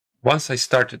Once I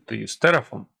started to use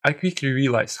Terraform, I quickly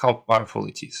realized how powerful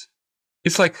it is.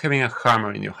 It's like having a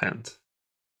hammer in your hand.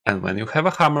 And when you have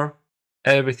a hammer,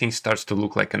 everything starts to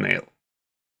look like a nail.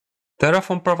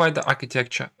 Terraform provider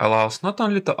architecture allows not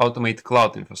only to automate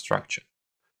cloud infrastructure,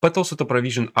 but also to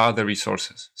provision other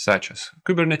resources, such as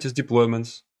Kubernetes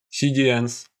deployments,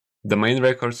 CDNs, domain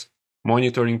records,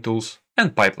 monitoring tools,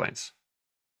 and pipelines.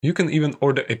 You can even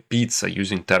order a pizza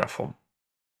using Terraform.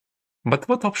 But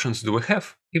what options do we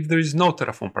have if there is no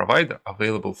Terraform provider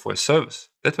available for a service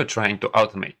that we're trying to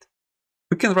automate?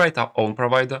 We can write our own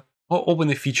provider or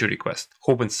open a feature request,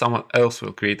 hoping someone else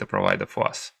will create a provider for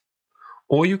us.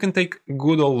 Or you can take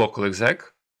good old local exec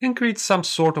and create some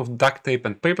sort of duct tape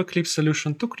and paperclip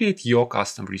solution to create your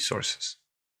custom resources.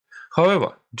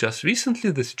 However, just recently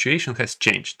the situation has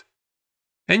changed.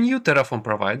 A new Terraform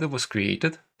provider was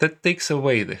created that takes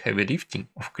away the heavy lifting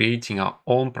of creating our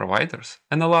own providers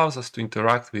and allows us to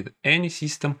interact with any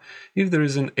system if there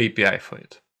is an API for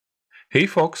it. Hey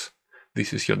folks,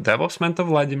 this is your DevOps mentor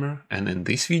Vladimir, and in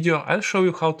this video I'll show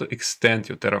you how to extend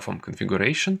your Terraform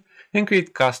configuration and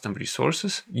create custom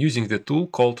resources using the tool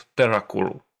called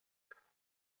Terracurl.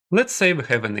 Let's say we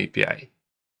have an API.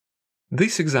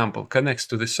 This example connects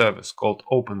to the service called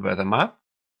OpenWeatherMap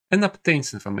and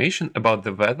obtains information about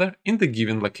the weather in the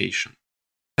given location.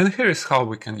 And here is how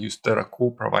we can use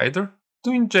Terracurl provider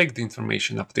to inject the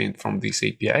information obtained from this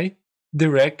API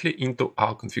directly into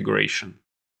our configuration.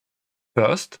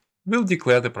 First, we'll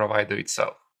declare the provider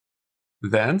itself.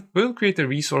 Then, we'll create a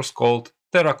resource called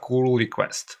Terracurl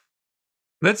request.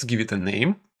 Let's give it a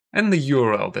name and the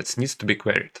URL that needs to be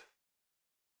queried.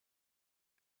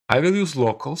 I will use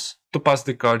locals to pass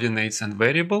the coordinates and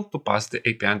variable to pass the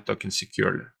API token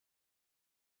securely.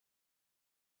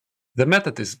 The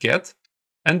method is get,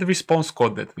 and the response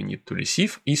code that we need to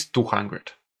receive is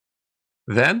 200.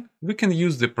 Then, we can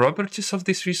use the properties of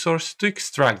this resource to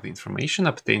extract the information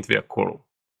obtained via curl.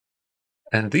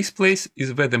 And this place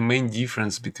is where the main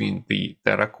difference between the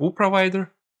Terracurl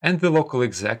provider and the local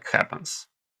exec happens.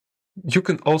 You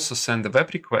can also send a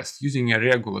web request using a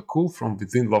regular curl from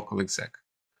within local exec.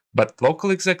 But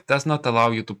local exec does not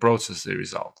allow you to process the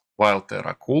result, while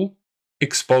Terracurl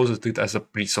exposes it as a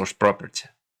resource property.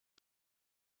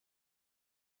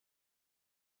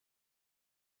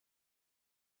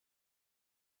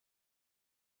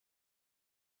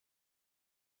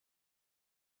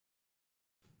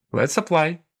 Let's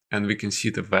apply, and we can see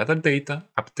the weather data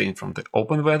obtained from the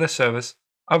OpenWeather service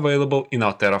available in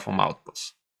our Terraform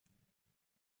outputs.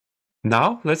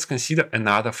 Now let's consider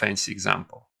another fancy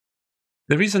example.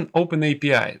 There is an open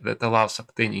API that allows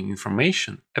obtaining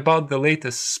information about the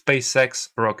latest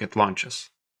SpaceX rocket launches.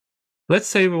 Let's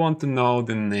say we want to know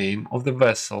the name of the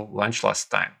vessel launched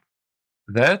last time.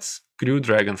 That's Crew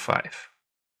Dragon 5.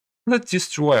 Let's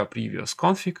destroy our previous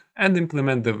config and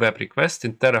implement the web request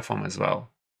in Terraform as well.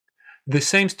 The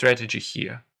same strategy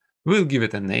here. We'll give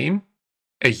it a name,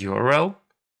 a URL,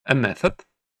 a method,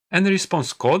 and a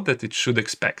response code that it should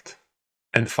expect.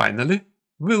 And finally,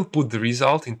 we'll put the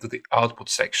result into the output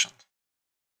section.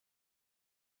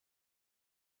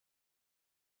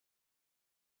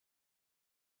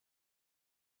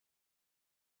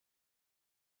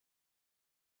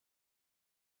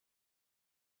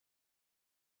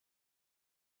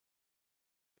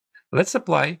 Let's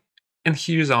apply, and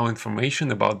here's our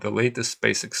information about the latest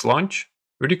SpaceX launch,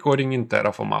 recording in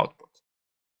Terraform output.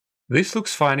 This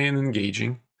looks funny and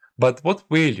engaging, but what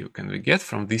value can we get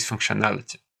from this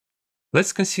functionality?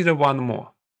 Let's consider one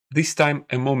more, this time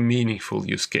a more meaningful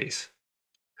use case.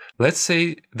 Let's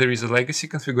say there is a legacy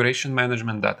configuration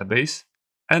management database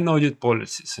and audit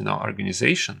policies in our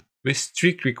organization with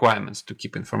strict requirements to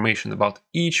keep information about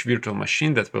each virtual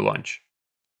machine that we launch.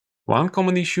 One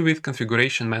common issue with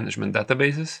configuration management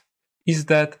databases is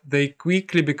that they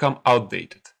quickly become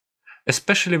outdated,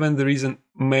 especially when there isn't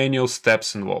manual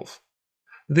steps involved.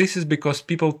 This is because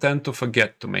people tend to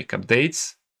forget to make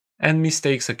updates, and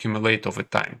mistakes accumulate over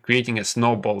time, creating a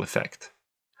snowball effect.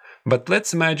 But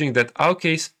let's imagine that our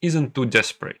case isn't too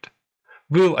desperate.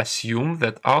 We'll assume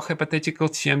that our hypothetical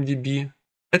CMDB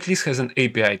at least has an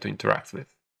API to interact with.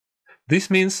 This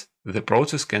means the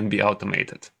process can be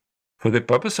automated. For the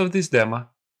purpose of this demo,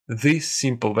 this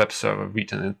simple web server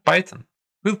written in Python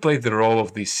will play the role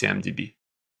of this CMDB.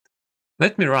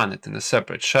 Let me run it in a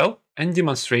separate shell and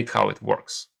demonstrate how it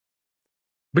works.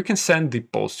 We can send the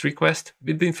post request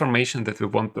with the information that we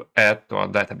want to add to our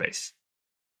database.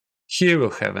 Here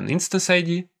we'll have an instance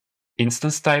ID,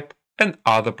 instance type, and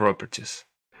other properties.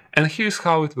 And here's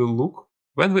how it will look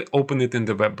when we open it in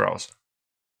the web browser.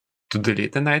 To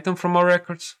delete an item from our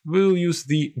records, we'll use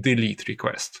the delete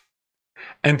request.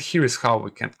 And here is how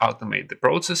we can automate the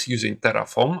process using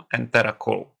Terraform and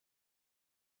Terracurl.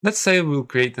 Let's say we'll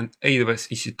create an AWS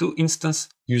EC2 instance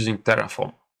using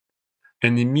Terraform.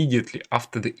 And immediately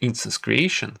after the instance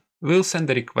creation, we'll send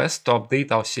a request to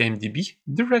update our CMDB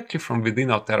directly from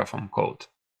within our Terraform code.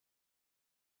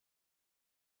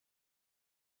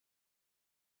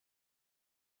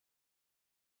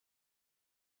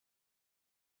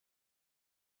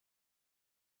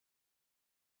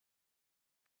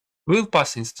 We'll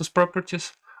pass instance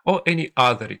properties or any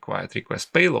other required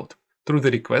request payload through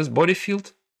the request body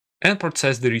field and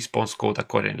process the response code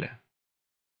accordingly.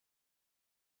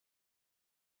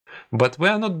 But we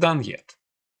are not done yet.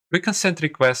 We can send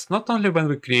requests not only when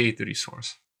we create the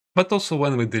resource, but also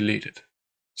when we delete it.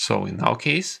 So in our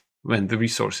case, when the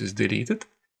resource is deleted,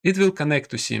 it will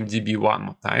connect to CMDB one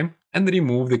more time and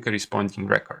remove the corresponding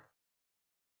record.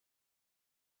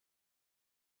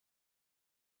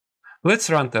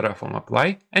 Let's run Terraform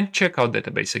apply and check our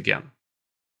database again.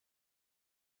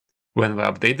 When we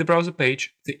update the browser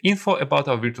page, the info about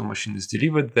our virtual machine is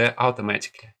delivered there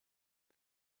automatically.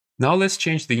 Now let's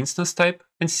change the instance type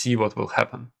and see what will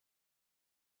happen.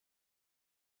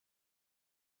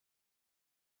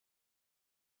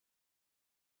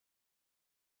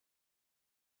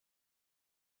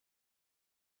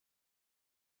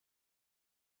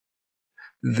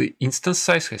 The instance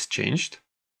size has changed,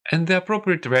 and the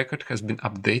appropriate record has been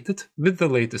updated with the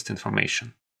latest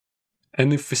information.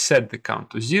 And if we set the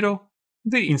count to 0,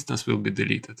 the instance will be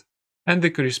deleted, and the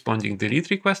corresponding delete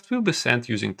request will be sent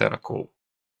using Terracurl.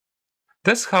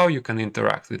 That's how you can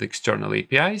interact with external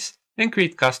APIs and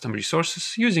create custom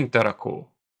resources using Terracurl.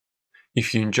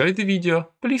 If you enjoyed the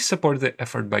video, please support the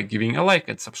effort by giving a like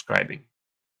and subscribing.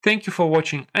 Thank you for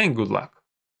watching and good luck!